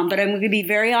 But I'm going to be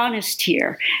very honest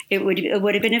here. It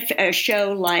would have been a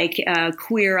show like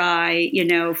Queer Eye,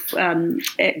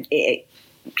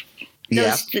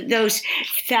 those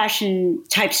fashion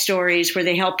type stories where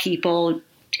they help people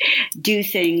do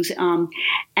things.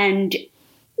 And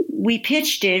we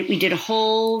pitched it. We did a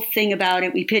whole thing about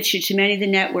it. We pitched it to many of the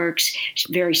networks,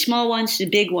 very small ones to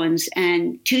big ones.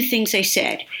 And two things they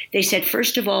said. They said,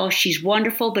 first of all, she's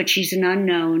wonderful, but she's an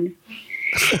unknown.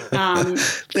 They're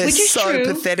so true.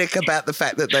 Pathetic about the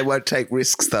fact that they won't take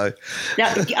risks, though.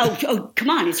 Come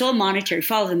on. It's all monetary.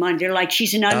 Follow the money. They're like,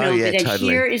 she's an unknown. But then totally.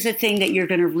 Here is a thing that you're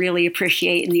going to really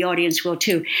appreciate, and the audience will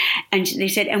too. And they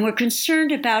said, and we're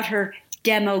concerned about her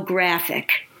demographic,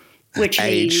 which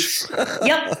age. Means,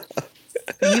 yep.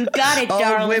 You got it,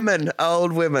 darling.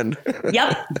 Old women.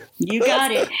 Yep, you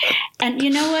got it. And you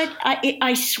know what?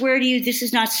 I swear to you, this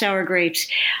is not sour grapes.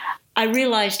 I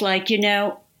realized,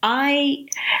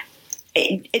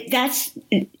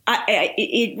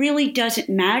 it really doesn't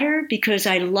matter because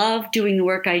I love doing the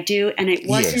work I do, and it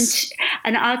wasn't. Yes.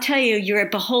 And I'll tell you, you're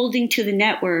beholding to the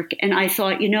network. And I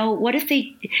thought, what if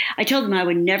I told them I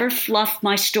would never fluff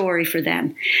my story for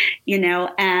them, they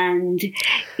probably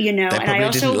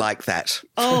didn't like that.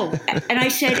 And I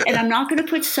said, and I'm not going to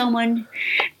put someone.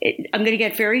 I'm going to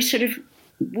get very sort of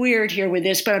weird here with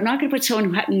this, but I'm not going to put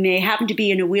someone who may happen to be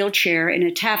in a wheelchair in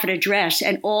a taffeta dress,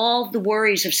 and all the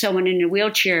worries of someone in a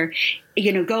wheelchair,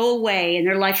 go away and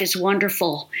their life is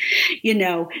wonderful,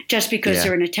 just because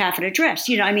they're in a taffeta dress.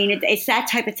 It's that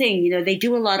type of thing. They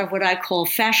do a lot of what I call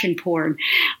fashion porn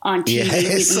on TV with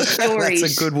these stories.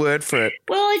 That's a good word for it.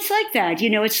 Well, it's like that.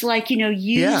 It's like,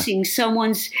 using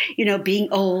someone's, being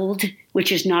old,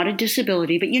 which is not a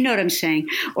disability, but you know what I'm saying,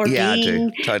 or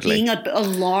being a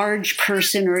large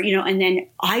person, or and then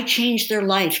I changed their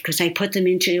life because I put them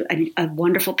into a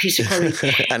wonderful piece of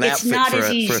clothing. It's outfit not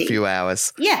as easy for a few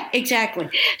hours. Yeah, exactly.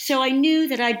 So I knew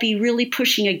that I'd be really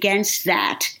pushing against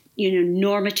that,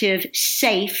 normative,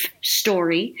 safe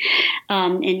story,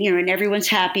 and everyone's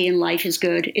happy and life is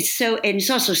good. It's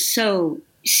also so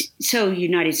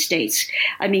United States.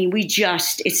 I mean,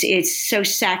 it's so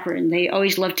saccharine. They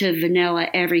always love to vanilla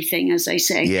everything, as I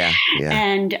say. Yeah.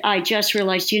 And I just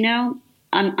realized,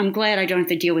 I'm glad I don't have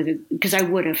to deal with it, because I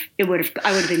would have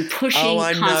been pushing. Oh,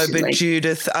 I constantly. Know, but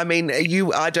Judith, I mean,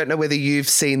 I don't know whether you've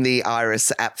seen the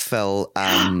Iris Apfel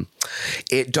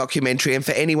documentary. And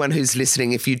for anyone who's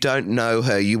listening, if you don't know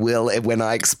her, you will when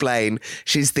I explain.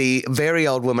 She's the very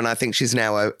old woman. I think she's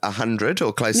now 100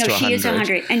 or close to 100. No, she is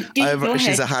 100. And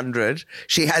she's 100.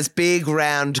 She has big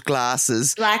round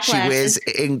glasses. Black glasses. She wears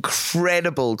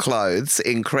incredible clothes,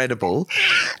 incredible.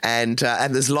 And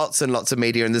there's lots and lots of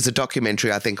media, and there's a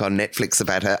documentary, I think, on Netflix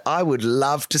about her. I would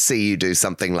love to see you do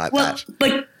something like that.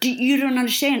 But you don't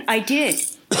understand. I did.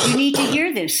 You need to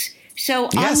hear this. So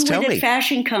I'm with a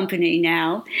fashion company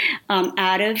now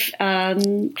out of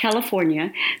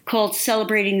California called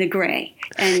Celebrating the Gray.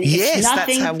 And yes,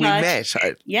 that's how we met.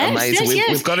 Yes, amazing. Yes.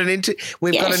 We've got an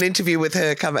interview with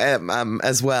her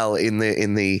as well in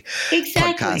the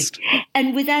podcast.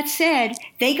 And with that said,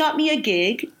 they got me a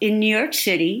gig in New York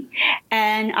City,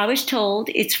 and I was told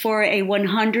it's for a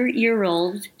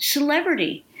 100-year-old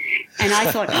celebrity. And I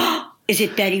thought, is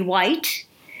it Betty White?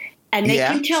 And they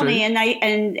couldn't tell me, and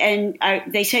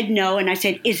they said no, and I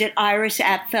said, "Is it Iris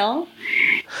Apfel?"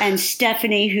 And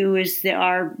Stephanie, who is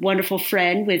our wonderful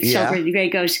friend with Celebrating the Gray,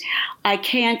 goes, "I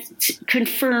can't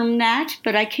confirm that,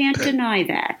 but I can't deny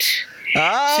that."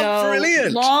 So,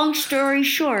 brilliant! Long story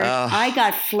short, I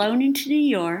got flown into New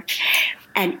York,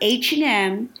 and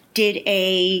H&M did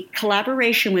a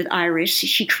collaboration with Iris.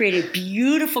 She created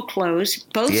beautiful clothes,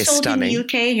 both sold stunning. In the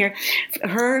UK here.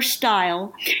 Her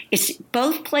style, it's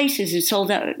both places. It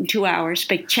sold out in 2 hours.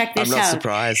 But check this out. I'm not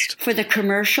surprised. For the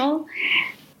commercial,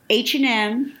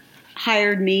 H&M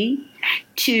hired me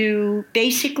to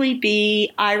basically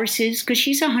be Iris's, because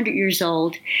she's 100 years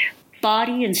old,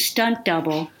 body and stunt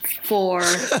double for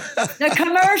the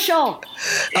commercial.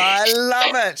 I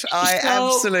love it. I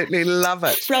absolutely love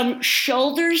it. From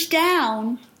shoulders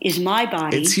down is my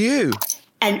body. It's you.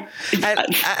 And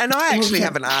I actually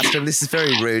haven't asked, and this is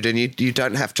very rude, and you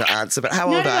don't have to answer, but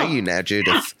how old are you now,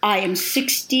 Judith? I am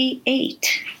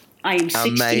 68. I am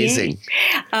 68. Amazing.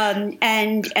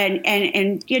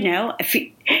 And you know,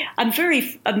 I'm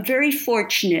very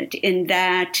fortunate in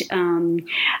that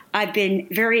I've been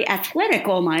very athletic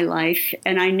all my life,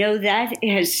 and I know that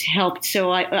has helped.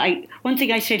 So I one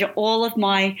thing I say to all of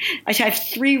I have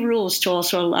 3 rules to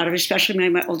also a lot of, especially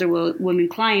my older women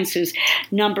clients, is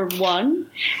number 1,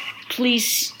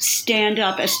 please stand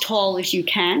up as tall as you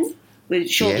can with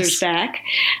shoulders back.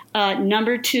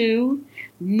 Number 2,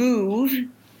 move.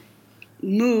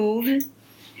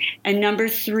 And number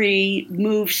 3,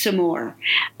 move some more,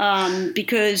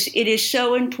 because it is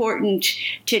so important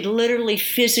to literally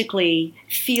physically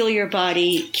feel your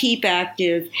body, keep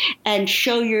active, and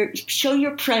show your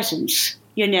presence.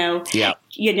 You know,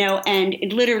 and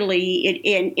literally,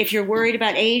 and if you're worried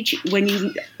about age, when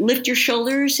you lift your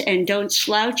shoulders and don't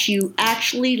slouch, you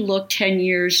actually look 10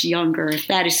 years younger, if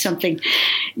that is something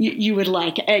you would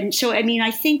like. And so, I mean, I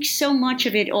think so much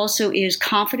of it also is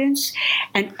confidence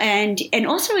and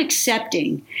also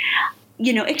accepting.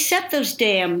 You know, accept those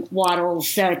damn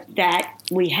waddles that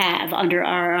we have under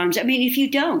our arms. I mean, if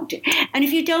you don't,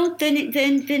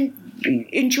 then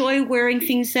enjoy wearing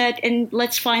things and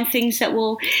let's find things that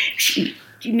will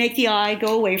make the eye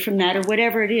go away from that or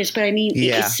whatever it is. But I mean,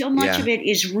 so much of it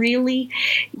is really,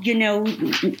 you know,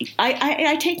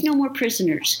 I take no more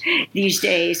prisoners these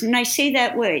days. And I say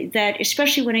that way, that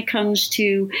especially when it comes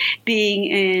to being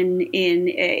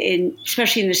in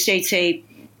especially in the States, a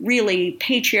really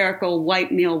patriarchal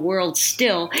white male world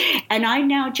still. And I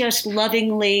now just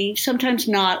lovingly, sometimes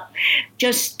not,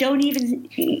 just don't even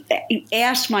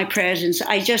ask my presence.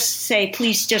 I just say,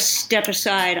 please just step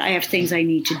aside. I have things I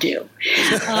need to do.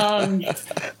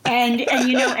 And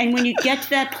you know, and when you get to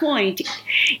that point,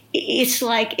 it's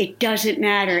like it doesn't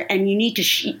matter. And you need to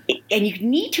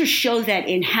show that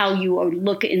in how you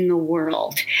look in the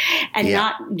world and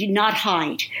not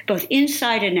hide, both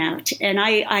inside and out. And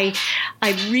I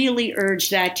really urge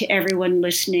that to everyone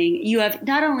listening. You have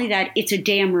not only that, it's a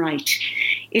damn right.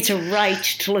 It's a right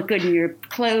to look good in your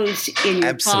clothes, in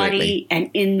your body, and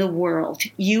in the world.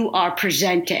 You are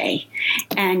presente,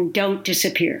 and don't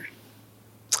disappear.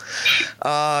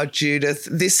 Oh, Judith,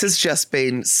 this has just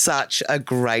been such a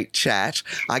great chat.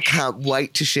 I can't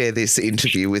wait to share this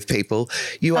interview with people.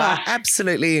 You are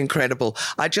absolutely incredible.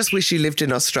 I just wish you lived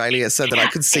in Australia so that I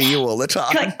could see you all the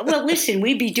time. Well, listen,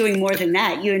 we'd be doing more than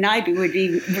that. You and I would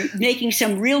be making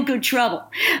some real good trouble.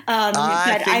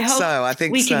 I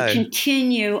think we so. can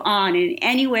continue on in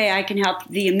any way I can help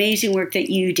the amazing work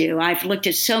that you do. I've looked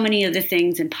at so many of the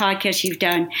things and podcasts you've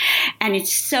done, and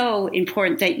it's so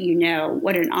important that you know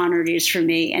what an honor it is for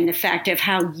me, and the fact of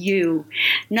how you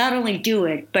not only do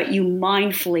it, but you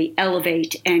mindfully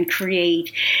elevate and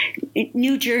create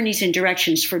new journeys and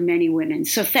directions for many women.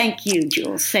 So thank you,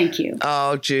 Jules. Thank you.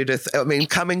 Oh, Judith, I mean,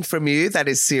 coming from you, that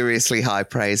is seriously high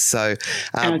praise. So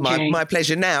my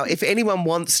pleasure. Now, if anyone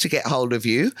wants to get hold of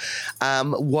you,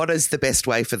 what is the best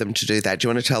way for them to do that? Do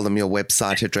you want to tell them your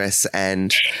website address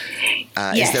and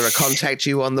is there a contact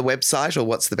you on the website, or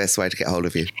what's the best way to get hold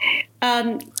of you?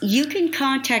 You can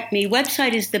contact me.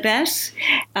 Website is the best,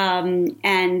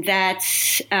 and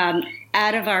that's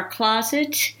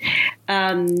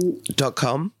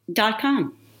outofourcloset.com.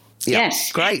 .com. Yep.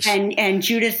 Yes. Great. And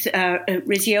Judith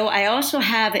Rizzio. I also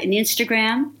have an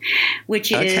Instagram,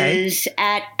 which is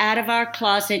at Out of Our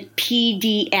Closet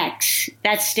PDX.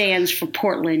 That stands for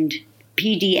Portland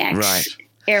PDX. Right.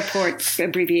 Airport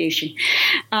abbreviation.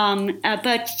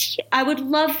 But I would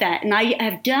love that. And I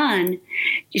have done,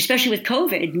 especially with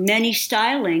COVID, many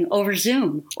styling over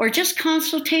Zoom or just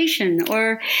consultation.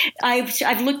 Or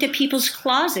I've looked at people's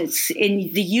closets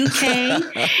in the UK,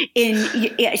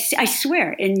 I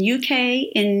swear, in UK,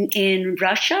 in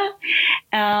Russia.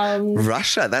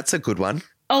 Russia, that's a good one.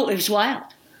 Oh, it was wild.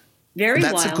 Very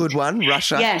That's wild. A good one,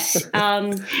 Russia. Yes,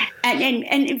 and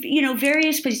you know,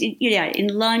 various places, in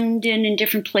London and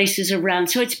different places around.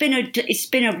 So it's been a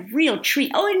real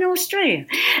treat. Oh, in Australia,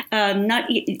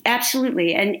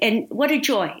 absolutely, and what a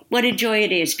joy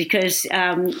it is, because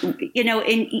there's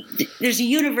a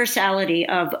universality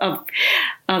of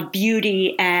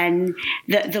beauty and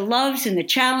the loves and the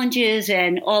challenges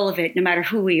and all of it, no matter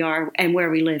who we are and where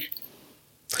we live.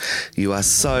 You are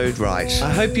so right. I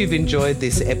hope you've enjoyed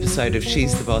this episode of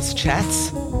She's the Boss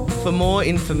Chats. For more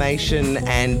information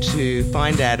and to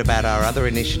find out about our other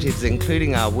initiatives,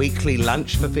 including our weekly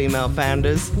lunch for female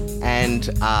founders and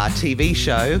our TV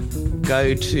show,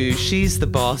 go to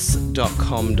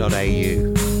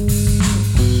shestheboss.com.au.